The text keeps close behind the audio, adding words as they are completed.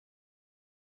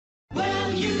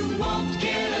Well, you won't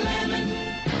get a lemon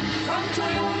from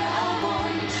Toyota of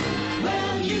Orange.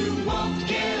 Well, you won't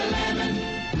get a lemon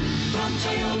from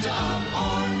Toyota of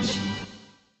Orange.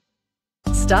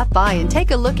 Stop by and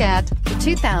take a look at the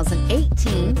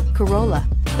 2018 Corolla.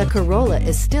 The Corolla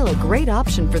is still a great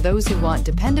option for those who want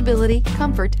dependability,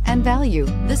 comfort, and value.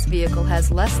 This vehicle has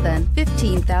less than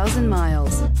 15,000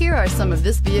 miles. Here are some of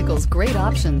this vehicle's great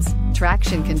options: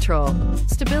 traction control,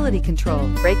 stability control,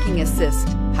 braking assist,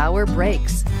 power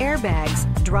brakes, airbags,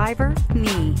 driver,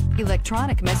 knee,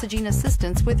 electronic messaging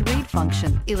assistance with read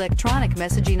function, electronic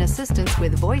messaging assistance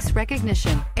with voice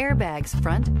recognition, airbags,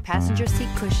 front passenger seat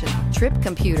cushion, trip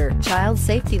computer, child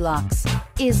safety locks.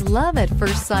 Is love at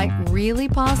first sight really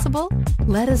possible?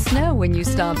 Let us know when you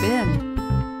stop in.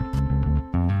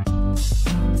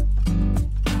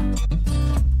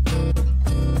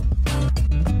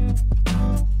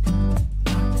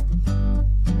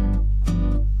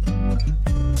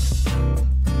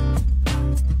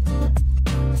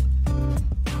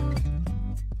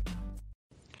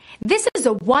 This is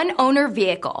a one-owner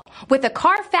vehicle with a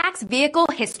Carfax Vehicle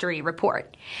History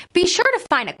Report. Be sure to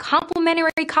find a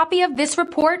complimentary copy of this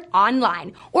report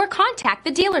online or contact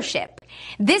the dealership.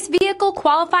 This vehicle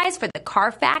qualifies for the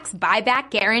Carfax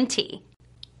Buyback Guarantee.